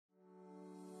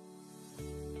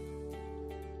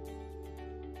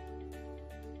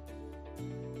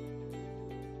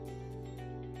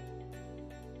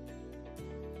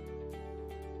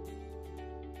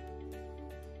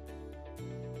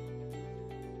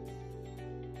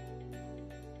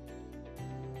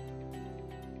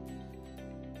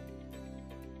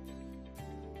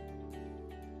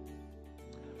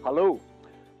Hello,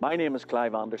 my name is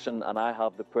Clive Anderson and I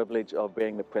have the privilege of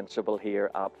being the principal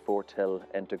here at Fort Hill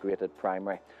Integrated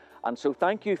Primary. And so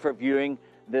thank you for viewing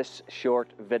this short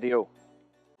video.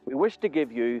 We wish to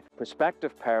give you,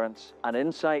 prospective parents, an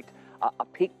insight, a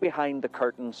peek behind the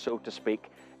curtain, so to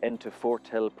speak, into Fort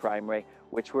Hill Primary,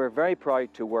 which we're very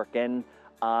proud to work in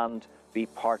and be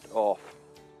part of.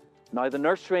 Now, the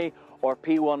nursery or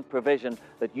P1 provision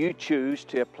that you choose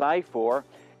to apply for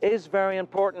is very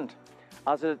important,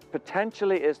 as it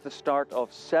potentially is the start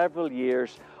of several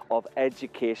years of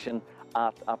education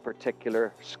at a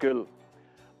particular school.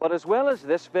 But as well as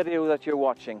this video that you're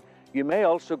watching, you may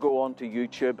also go onto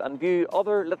YouTube and view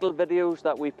other little videos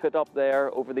that we put up there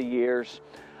over the years,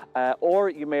 or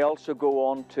you may also go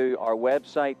on to our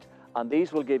website, and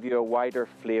these will give you a wider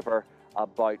flavour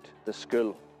about the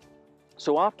school.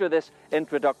 So after this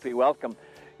introductory welcome,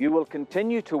 you will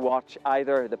continue to watch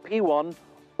either the P1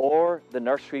 or the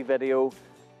nursery video,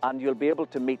 and you'll be able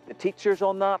to meet the teachers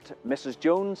on that, Mrs.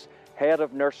 Jones, head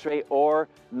of nursery, or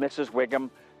Mrs. Wiggum,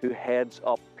 who heads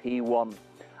up P1.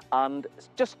 And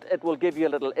it will give you a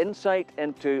little insight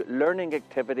into learning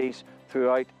activities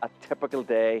throughout a typical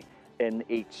day in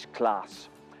each class.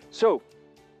 So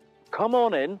come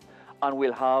on in and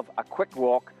we'll have a quick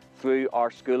walk through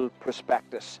our school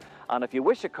prospectus. And if you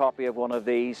wish a copy of one of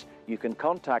these, you can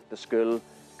contact the school,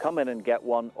 come in and get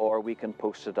one, or we can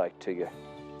post it out to you.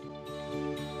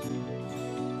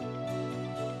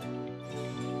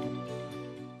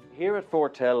 Here at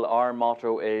Fort Hill, our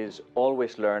motto is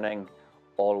always learning,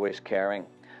 always caring.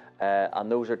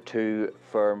 And those are two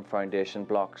firm foundation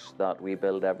blocks that we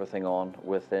build everything on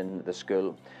within the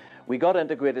school. We got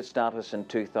integrated status in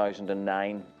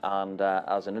 2009, and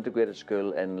as an integrated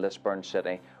school in Lisburn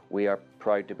City, we are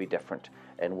proud to be different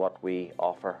in what we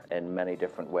offer in many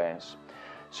different ways.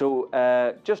 So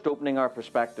just opening our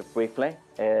perspective briefly,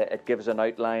 it gives an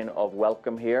outline of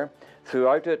welcome here.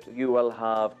 Throughout it, you will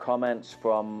have comments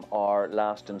from our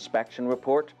last inspection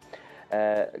report,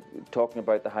 talking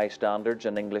about the high standards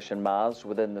in English and Maths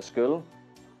within the school.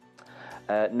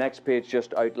 Next page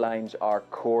just outlines our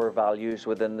core values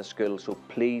within the school, so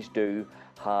please do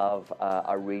have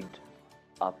a read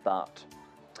at that.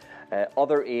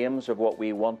 Other aims of what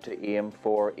we want to aim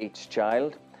for each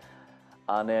child.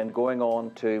 And then going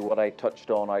on to what I touched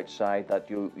on outside, that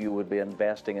you would be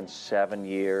investing in 7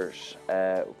 years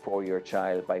for your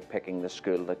child by picking the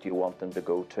school that you want them to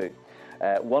go to.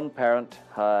 One parent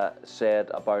said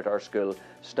about our school,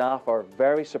 staff are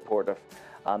very supportive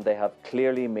and they have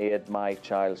clearly made my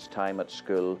child's time at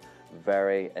school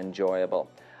very enjoyable.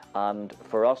 And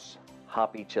for us,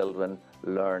 happy children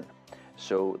learn.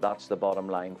 So that's the bottom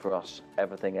line for us.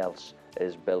 Everything else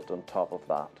is built on top of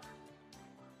that.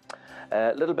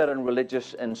 A little bit on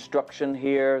religious instruction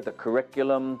here, the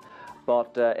curriculum,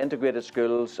 but integrated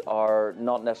schools are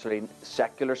not necessarily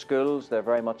secular schools. They're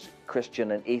very much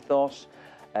Christian in ethos,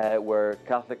 where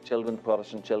Catholic children,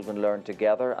 Protestant children learn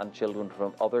together, and children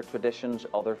from other traditions,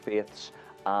 other faiths,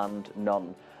 and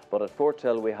none. But at Fort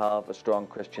Hill we have a strong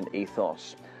Christian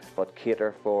ethos, but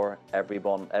cater for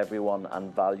everyone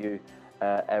and value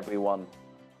everyone.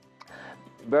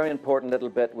 Very important little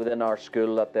bit within our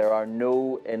school that there are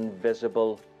no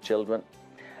invisible children.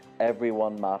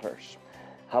 Everyone matters.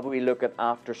 Have we look at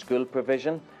after school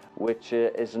provision, which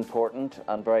is important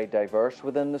and very diverse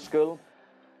within the school.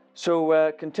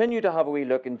 So continue to have a wee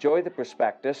look, enjoy the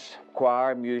prospectus,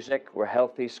 choir, music, we're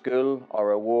healthy school,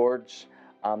 our awards,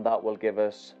 and that will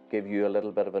give you a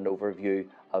little bit of an overview,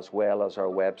 as well as our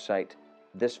website,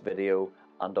 this video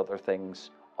and other things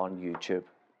on YouTube.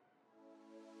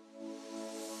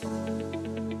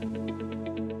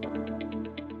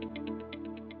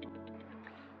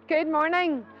 Good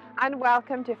morning and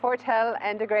welcome to Fort Hill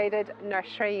Integrated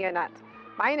Nursery Unit.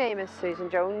 My name is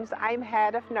Susan Jones, I'm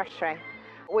head of nursery.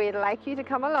 We'd like you to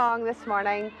come along this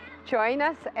morning, join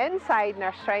us inside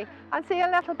nursery and see a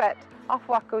little bit of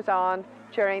what goes on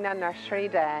during a nursery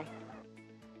day.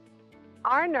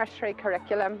 Our nursery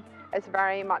curriculum is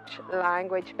very much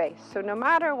language based, so no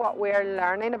matter what we're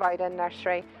learning about in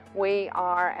nursery, we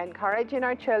are encouraging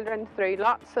our children through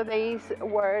lots of these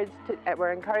words.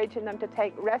 We're encouraging them to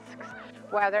take risks,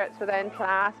 whether it's within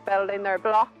class, building their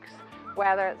blocks,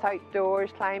 whether it's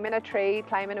outdoors, climbing a tree,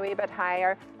 climbing a wee bit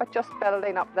higher, but just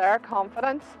building up their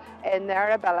confidence in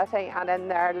their ability and in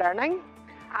their learning.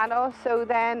 And also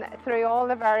then through all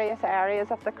the various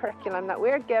areas of the curriculum that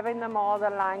we're giving them all the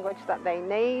language that they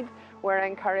need. We're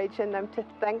encouraging them to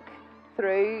think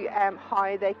through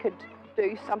how they could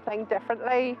do something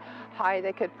differently, how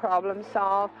they could problem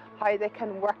solve, how they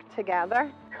can work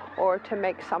together or to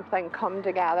make something come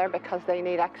together because they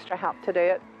need extra help to do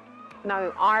it.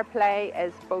 Now our play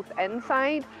is both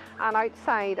inside and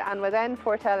outside, and within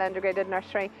Fortell Integrated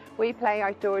Nursery we play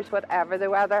outdoors whatever the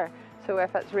weather. So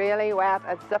if it's really wet,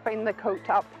 it's zipping the coat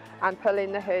up and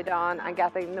pulling the hood on and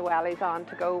getting the wellies on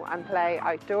to go and play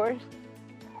outdoors.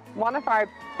 One of our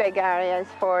big areas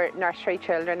for nursery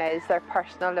children is their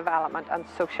personal development and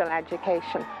social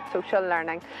education, social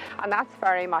learning, and that's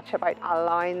very much about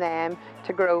allowing them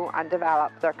to grow and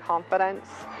develop their confidence.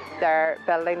 They're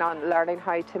building on learning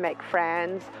how to make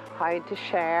friends, how to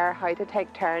share, how to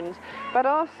take turns, but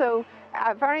also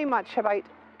very much about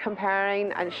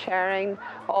comparing and sharing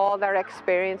all their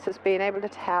experiences, being able to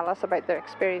tell us about their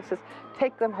experiences,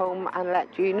 take them home and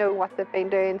let you know what they've been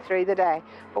doing through the day.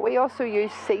 But we also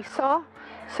use Seesaw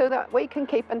so that we can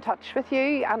keep in touch with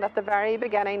you, and at the very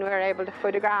beginning we're able to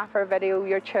photograph or video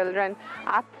your children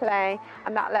at play,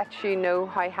 and that lets you know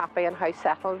how happy and how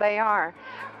settled they are.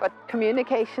 But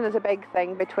communication is a big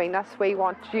thing between us. We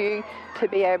want you to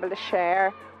be able to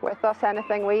share with us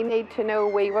anything we need to know.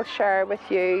 We will share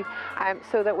with you,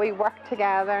 so that we work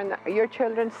together and your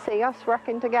children see us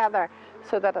working together,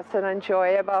 so that it's an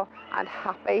enjoyable and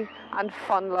happy and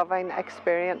fun-loving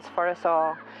experience for us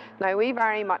all. Now, we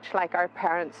very much like our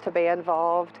parents to be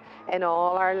involved in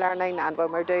all our learning, and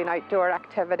when we're doing outdoor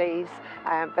activities,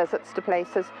 visits to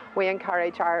places, we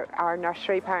encourage our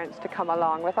nursery parents to come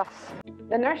along with us.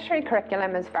 The nursery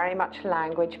curriculum is very much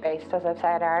language-based, as I've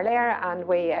said earlier, and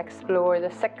we explore the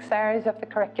 6 areas of the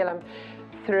curriculum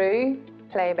through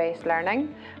play-based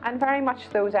learning, and very much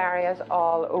those areas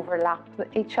all overlap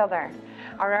each other.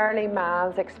 Our early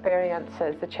maths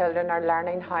experiences, the children are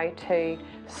learning how to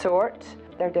sort,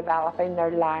 they're developing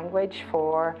their language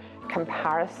for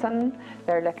comparison,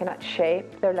 they're looking at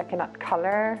shape, they're looking at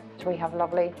colour. We have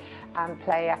lovely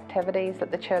play activities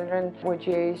that the children would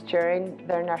use during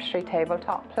their nursery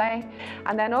tabletop play.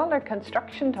 And then all their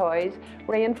construction toys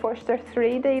reinforce their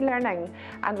 3D learning,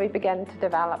 and we begin to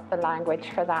develop the language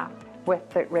for that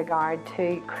with regard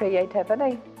to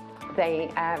creativity. They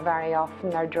very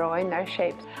often are drawing their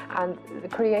shapes, and the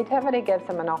creativity gives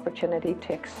them an opportunity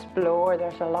to explore.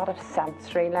 There's a lot of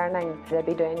sensory learning. They'll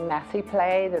be doing messy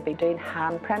play, they'll be doing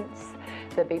handprints,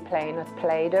 they'll be playing with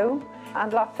Play-Doh,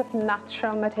 and lots of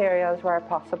natural materials where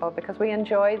possible, because we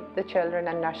enjoy the children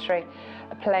in nursery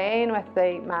playing with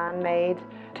the man-made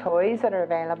toys that are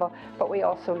available, but we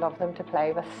also love them to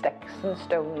play with sticks and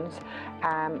stones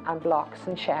and blocks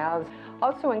and shells.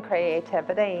 Also in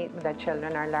creativity, the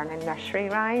children are learning nursery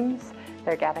rhymes.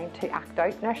 They're getting to act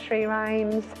out nursery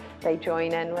rhymes. They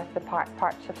join in with the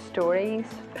parts of stories,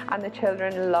 and the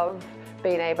children love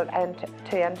being able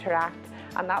to interact,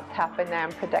 and that's helping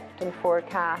them predict and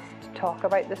forecast, talk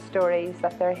about the stories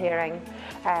that they're hearing,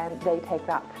 and they take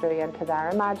that through into their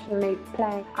imaginary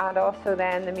play. And also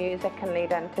then the music can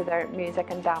lead into their music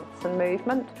and dance and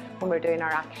movement when we're doing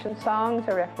our action songs,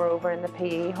 or if we're over in the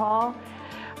PE hall.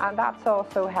 And that's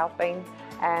also helping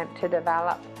to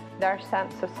develop their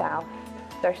sense of self,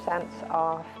 their sense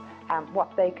of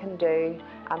what they can do,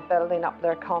 and building up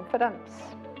their confidence.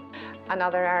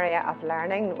 Another area of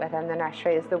learning within the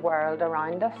nursery is the world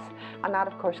around us, and that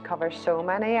of course covers so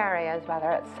many areas,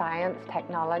 whether it's science,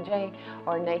 technology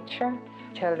or nature.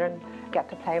 Children get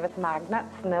to play with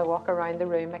magnets, and they'll walk around the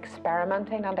room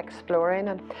experimenting and exploring,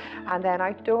 and then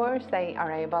outdoors they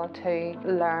are able to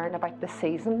learn about the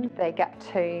season. They get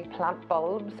to plant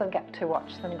bulbs and get to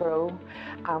watch them grow,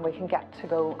 and we can get to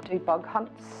go do bug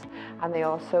hunts, and they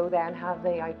also then have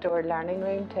the outdoor learning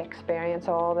room to experience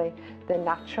all the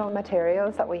natural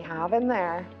materials that we have in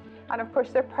there. And of course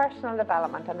their personal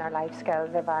development and their life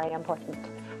skills are very important.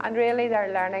 And really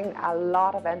they're learning a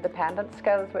lot of independent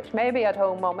skills, which maybe at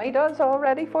home mummy does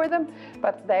already for them,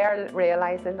 but they're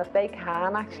realising that they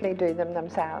can actually do them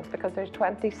themselves, because there's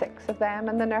 26 of them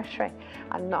in the nursery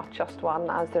and not just one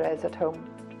as there is at home.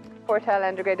 Fortell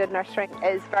Integrated Nursery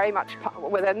is very much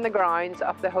within the grounds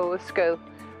of the whole school.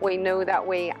 We know that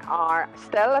we are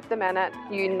still at the minute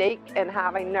unique in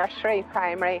having nursery,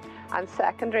 primary and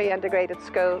secondary integrated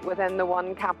school within the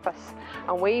one campus,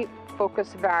 and we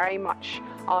focus very much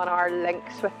on our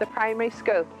links with the primary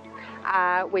school.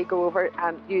 We go over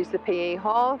and use the PE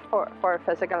hall for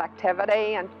physical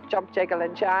activity and jump, jiggle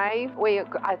and jive. We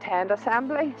attend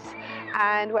assemblies,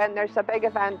 and when there's a big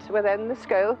event within the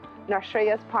school, nursery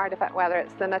is part of it, whether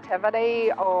it's the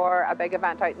nativity or a big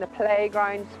event out in the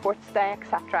playground, sports day,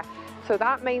 etc. So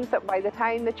that means that by the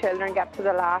time the children get to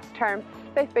the last term,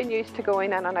 they've been used to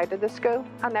going in and out of the school,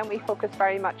 and then we focus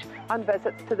very much on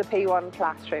visits to the P1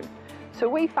 classroom. So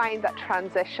we find that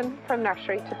transition from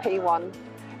nursery to P1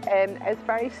 is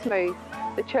very smooth.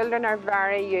 The children are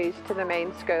very used to the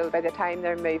main school by the time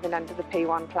they're moving into the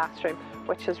P1 classroom,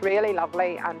 which is really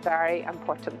lovely and very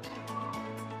important.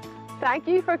 Thank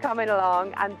you for coming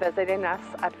along and visiting us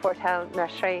at Fortell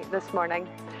Nursery this morning.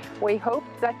 We hope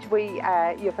that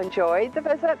you've enjoyed the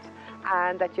visit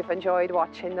and that you've enjoyed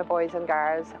watching the boys and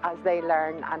girls as they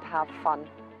learn and have fun.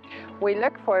 We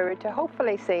look forward to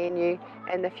hopefully seeing you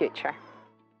in the future.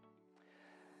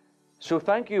 So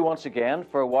thank you once again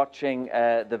for watching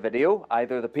the video,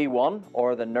 either the P1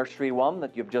 or the nursery one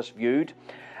that you've just viewed.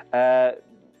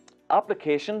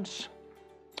 Applications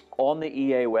on the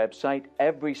EA website,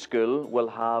 every school will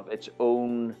have its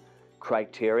own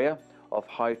criteria of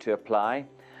how to apply.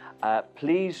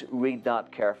 Please read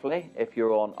that carefully. If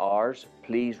you're on ours,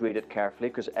 please read it carefully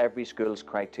because every school's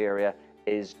criteria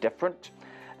is different.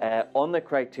 On the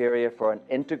criteria for an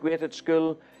integrated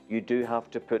school, you do have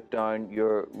to put down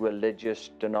your religious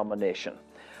denomination,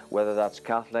 whether that's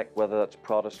Catholic, whether that's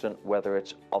Protestant, whether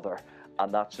it's other.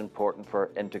 And that's important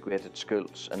for integrated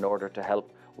schools in order to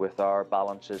help with our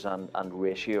balances and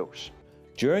ratios.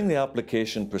 During the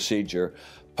application procedure,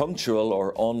 punctual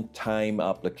or on-time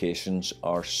applications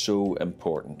are so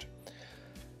important.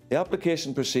 The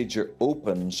application procedure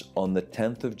opens on the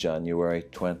 10th of January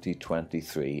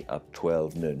 2023 at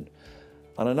 12 noon,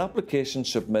 and an application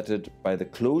submitted by the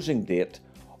closing date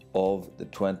of the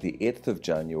 28th of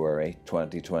January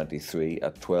 2023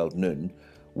 at 12 noon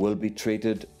will be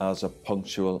treated as a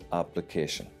punctual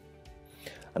application.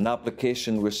 An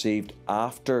application received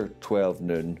after 12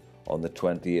 noon on the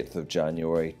 28th of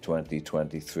January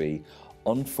 2023,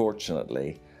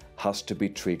 unfortunately, has to be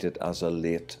treated as a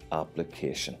late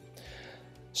application.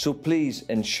 So please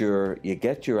ensure you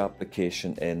get your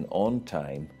application in on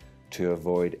time to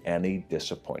avoid any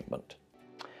disappointment.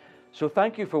 So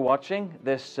thank you for watching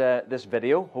this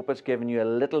video. Hope it's given you a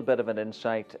little bit of an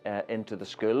insight into the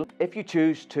school. If you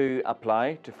choose to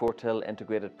apply to Fortell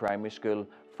Integrated Primary School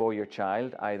for your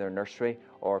child, either nursery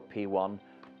or P1,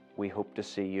 we hope to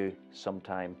see you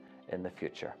sometime in the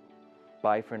future.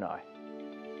 Bye for now.